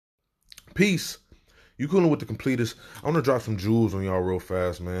Peace. You coolin' with the completest. I want to drop some jewels on y'all real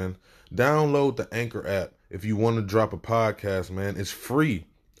fast, man. Download the Anchor app if you want to drop a podcast, man. It's free.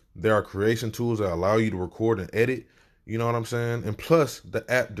 There are creation tools that allow you to record and edit. You know what I'm saying? And plus, the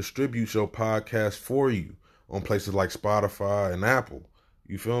app distributes your podcast for you on places like Spotify and Apple.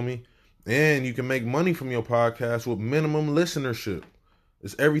 You feel me? And you can make money from your podcast with minimum listenership.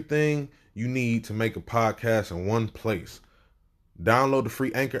 It's everything you need to make a podcast in one place. Download the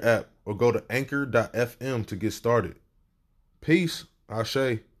free Anchor app or go to anchor.fm to get started. Peace,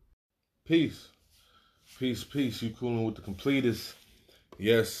 Ashe. Peace. Peace, peace. You coolin' with the completest?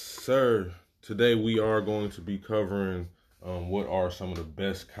 Yes, sir. Today we are going to be covering what are some of the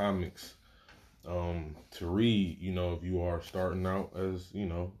best comics to read, if you are starting out as,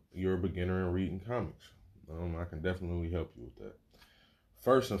 you're a beginner in reading comics. I can definitely help you with that.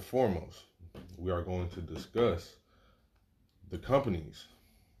 First and foremost, we are going to discuss the companies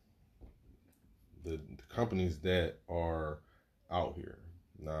the companies that are out here.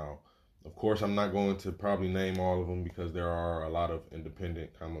 Now, of course, I'm not going to probably name all of them because there are a lot of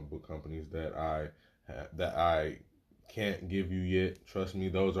independent comic book companies that I can't give you yet. Trust me,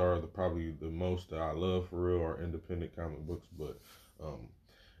 those are probably the most that I love for real are independent comic books. But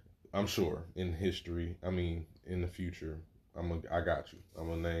I'm sure in in the future, I got you. I'm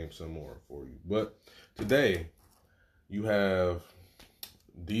gonna name some more for you. But today, you have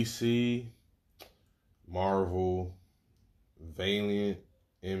DC, Marvel, Valiant,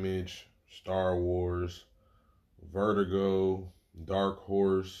 Image, Star Wars, Vertigo, Dark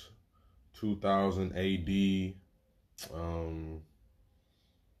Horse, 2000 AD,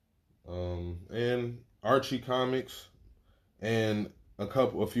 and Archie Comics, and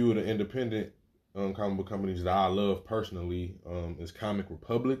a few of the independent comic book companies that I love personally is Comic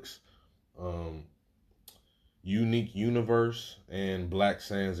Republics, um, Unique Universe, and Black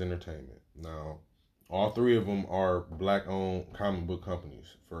Sands Entertainment. Now, all three of them are black-owned comic book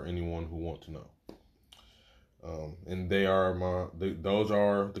companies for anyone who wants to know. And those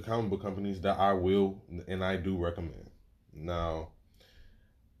are the comic book companies that I will and I do recommend. Now,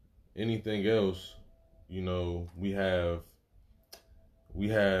 anything else, we have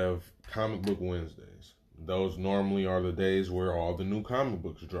Comic Book Wednesdays. Those normally are the days where all the new comic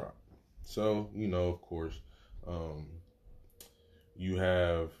books drop. So, of course, um, you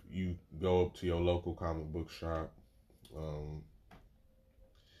go up to your local comic book shop, um,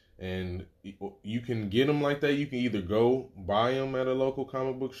 and you can get them like that. You can either go buy them at a local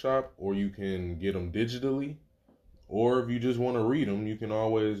comic book shop, or you can get them digitally. Or if you just want to read them, you can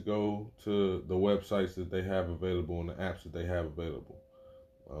always go to the websites that they have available and the apps that they have available.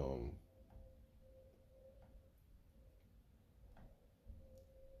 Um,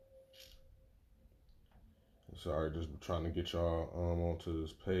 Sorry, just trying to get y'all onto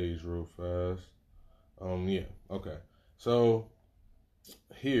this page real fast. Yeah, okay. So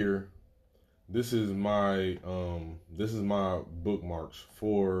here, this is my bookmarks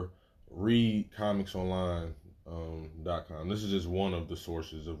for readcomicsonline.com. This is just one of the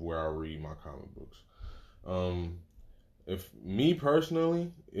sources of where I read my comic books. Um, if me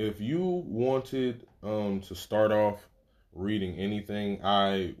personally, if you wanted to start off reading anything,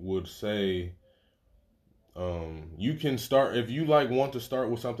 I would say you can start if you want to start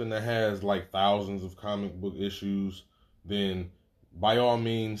with something that has like thousands of comic book issues, then by all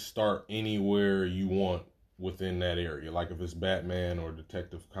means start anywhere you want within that area. Like if it's Batman or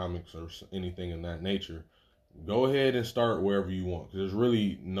Detective Comics or anything in that nature, go ahead and start wherever you want. 'Cause there's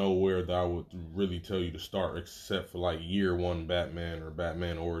really nowhere that I would really tell you to start except for like year one Batman or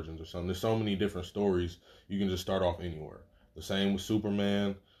Batman Origins or something. There's so many different stories, you can just start off anywhere. The same with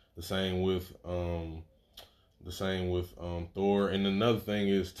Superman, the same with Thor. And another thing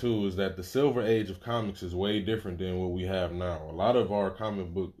is that the Silver Age of comics is way different than what we have now. A lot of our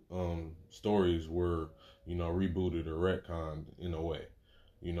comic book stories were, rebooted or retconned in a way,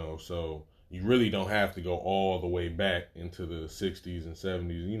 so you really don't have to go all the way back into the 60s and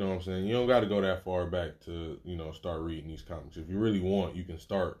 70s. You know what I'm saying? You don't got to go that far back to, start reading these comics. If you really want, you can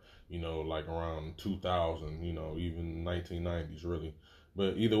start, like around 2000, even 1990s, really.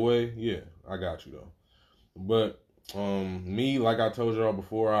 But either way, yeah, I got you though. But me, like I told y'all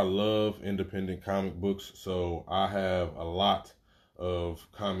before, I love independent comic books. So I have a lot of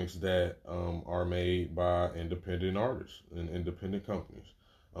comics that are made by independent artists and independent companies.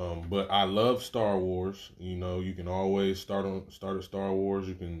 But I love Star Wars. You can always start at Star Wars.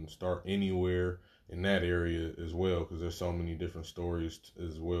 You can start anywhere in that area as well because there's so many different stories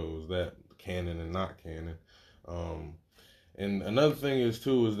as well as that, canon and not canon. Um, and another thing is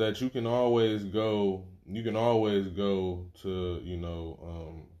that you can always go to,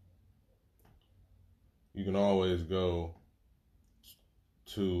 you can always go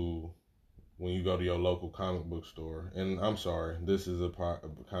to when you go to your local comic book store. And I'm sorry, this is a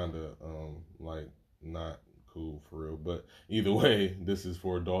kind of like not cool for real, but either way, this is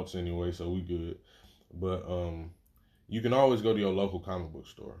for adults anyway, so we good. But you can always go to your local comic book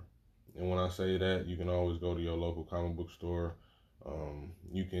store. And when I say that, you can always go to your local comic book store.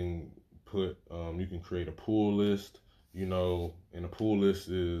 You can you can create a pull list, and a pull list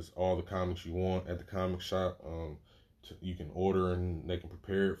is all the comics you want at the comic shop. You can order and they can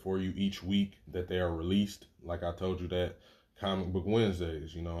prepare it for you each week that they are released. Like I told you, that Comic Book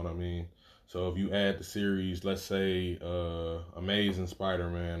Wednesdays, you know what I mean? So if you add the series, let's say Amazing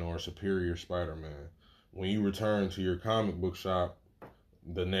Spider-Man or Superior Spider-Man, when you return to your comic book shop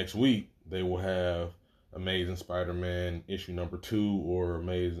the next week, they will have Amazing Spider-Man issue number 2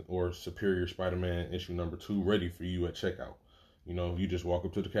 or Superior Spider-Man issue number 2 ready for you at checkout. You just walk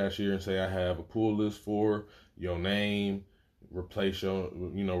up to the cashier and say, I have a pull list for your name, replace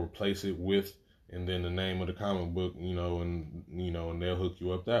it with, and then the name of the comic book, and they'll hook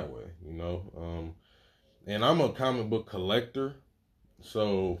you up that way, and I'm a comic book collector.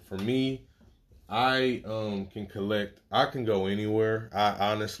 So for me, I can go anywhere.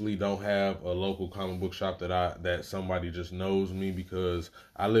 I honestly don't have a local comic book shop that somebody just knows me, because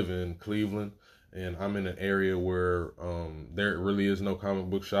I live in Cleveland and I'm in an area where there really is no comic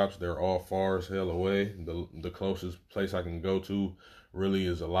book shops. They're all far as hell away. The closest place I can go to really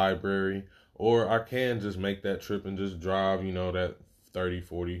is a library, or I can just make that trip and just drive, that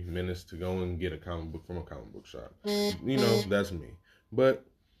 30-40 minutes to go and get a comic book from a comic book shop. That's me. But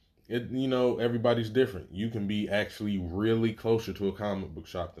everybody's different. You can be actually really closer to a comic book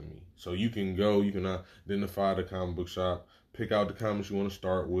shop than me. So you can identify the comic book shop, pick out the comics you want to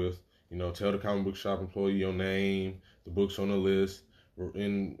start with, tell the comic book shop employee your name, the books on the list,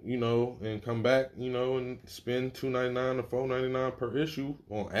 and come back, and spend $2.99 to $4.99 per issue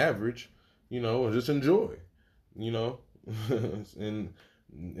on average, and just enjoy, and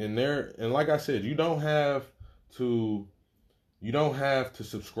like I said, you don't have to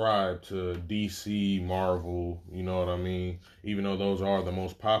subscribe to DC, Marvel, you know what I mean? Even though those are the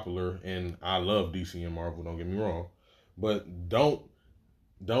most popular, and I love DC and Marvel, don't get me wrong. But don't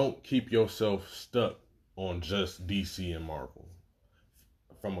keep yourself stuck on just DC and Marvel.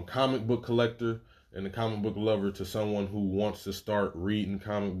 From a comic book collector and a comic book lover to someone who wants to start reading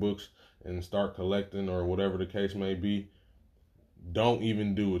comic books and start collecting, or whatever the case may be, don't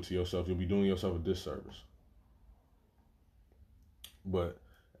even do it to yourself. You'll be doing yourself a disservice. But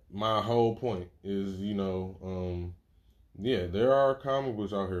my whole point is, there are comic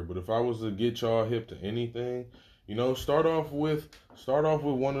books out here, but if I was to get y'all hip to anything, start off with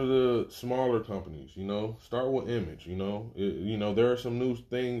one of the smaller companies, start with Image, there are some new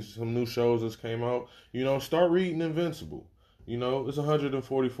things, some new shows that came out, start reading Invincible, it's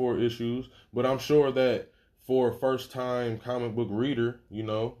 144 issues, but I'm sure that for a first time comic book reader, it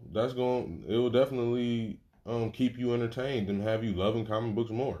will definitely keep you entertained and have you loving comic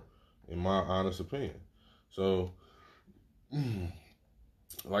books more, in my honest opinion. So,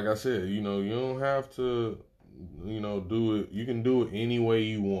 like I said, you don't have to, do it. You can do it any way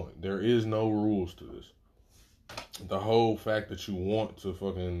you want. There is no rules to this. The whole fact that you want to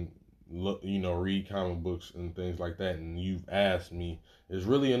fucking read comic books and things like that, and you've asked me, is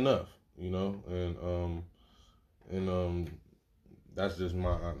really enough, and that's just my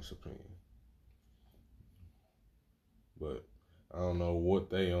honest opinion. But I don't know what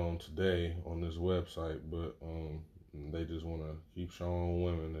they own today on this website, but they just want to keep showing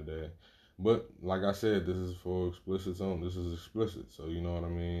women today. But like I said, this is for explicit zone. This is explicit, so you know what I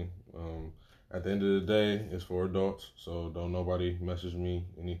mean. At the end of the day, it's for adults, so don't nobody message me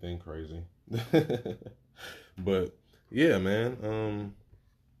anything crazy. But yeah, man.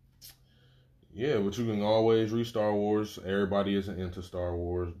 Yeah, but you can always read Star Wars. Everybody isn't into Star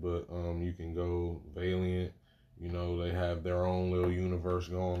Wars, but you can go Valiant. They have their own little universe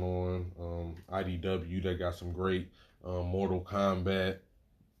going on. IDW, they got some great Mortal Kombat,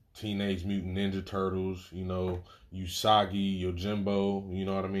 Teenage Mutant Ninja Turtles, Usagi, Yojimbo, you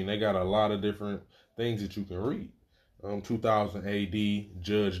know what I mean? They got a lot of different things that you can read. 2000 AD,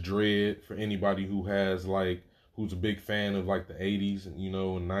 Judge Dredd, for anybody who's a big fan of like the 80s, and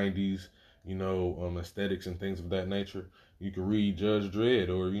 90s, aesthetics and things of that nature. You can read Judge Dredd,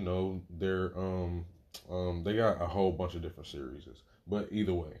 or, they got a whole bunch of different series. But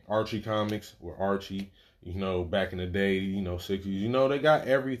either way, Archie Comics, or Archie, back in the day, 60s, they got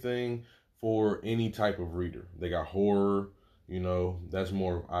everything for any type of reader. They got horror, that's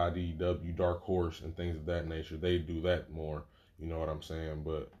more of IDW, Dark Horse, and things of that nature. They do that more, you know what I'm saying?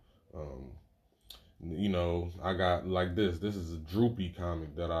 But, You know, I got like this. This is a Droopy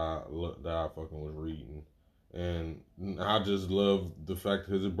comic that I fucking was reading, and I just love the fact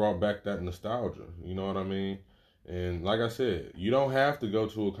because it brought back that nostalgia. You know what I mean? And like I said, you don't have to go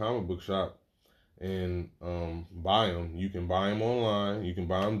to a comic book shop and buy them. You can buy them online. You can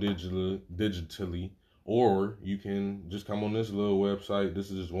buy them digitally, or you can just come on this little website.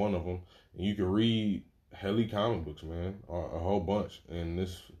 This is just one of them, and you can read hella comic books, man, a whole bunch. And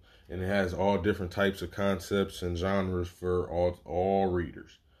it has all different types of concepts and genres for all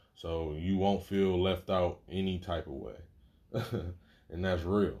readers. So you won't feel left out any type of way, and that's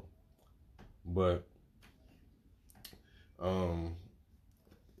real. But um,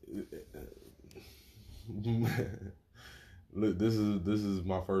 look, this is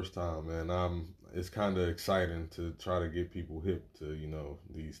my first time, man. It's kind of exciting to try to get people hip to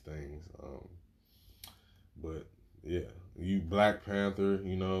these things. But yeah, you Black Panther,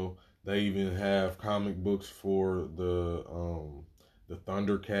 they even have comic books for the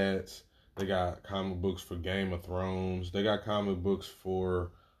Thundercats. They got comic books for Game of Thrones. They got comic books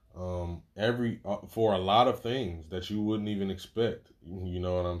for for a lot of things that you wouldn't even expect. You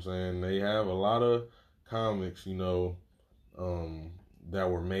know what I'm saying? They have a lot of comics, that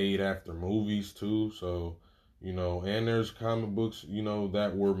were made after movies too. So, and there's comic books,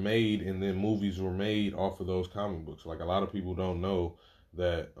 that were made and then movies were made off of those comic books. Like a lot of people don't know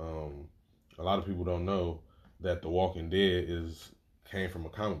that The Walking Dead came from a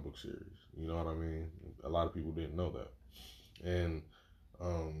comic book series. You know what I mean? A lot of people didn't know that. And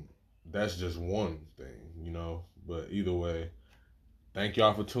that's just one thing. But either way, thank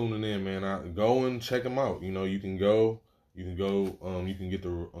y'all for tuning in, man. Go and check them out. You can go. You can go. You can get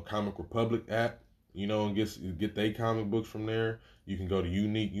the Comic Republic app. And get they comic books from there. You can go to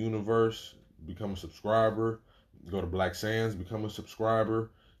Unique Universe, become a subscriber. Go to Black Sands, become a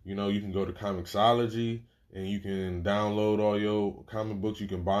subscriber. You can go to Comixology and you can download all your comic books. You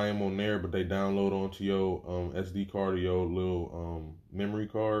can buy them on there, but they download onto your SD card or your little memory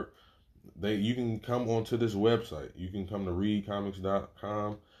card. You can come onto this website. You can come to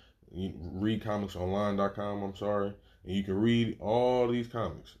readcomics.com, readcomicsonline.com, I'm sorry, and you can read all these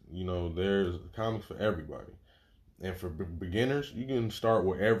comics. There's comics for everybody. And for beginners, you can start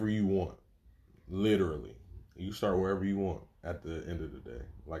wherever you want. Literally. You start wherever you want at the end of the day.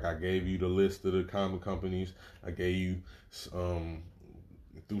 Like I gave you the list of the comic companies. I gave you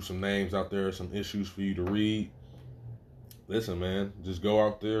threw some names out there, some issues for you to read. Listen, man, just go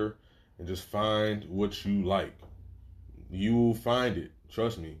out there and just find what you like. You will find it.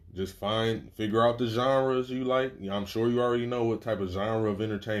 Trust me. Just figure out the genres you like. I'm sure you already know what type of genre of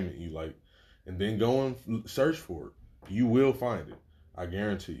entertainment you like. And then go and search for it. You will find it. I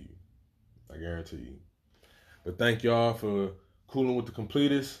guarantee you. But thank y'all for cooling with the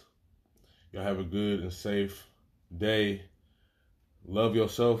completists. Y'all have a good and safe day. Love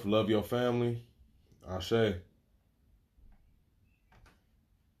yourself. Love your family. Ashe.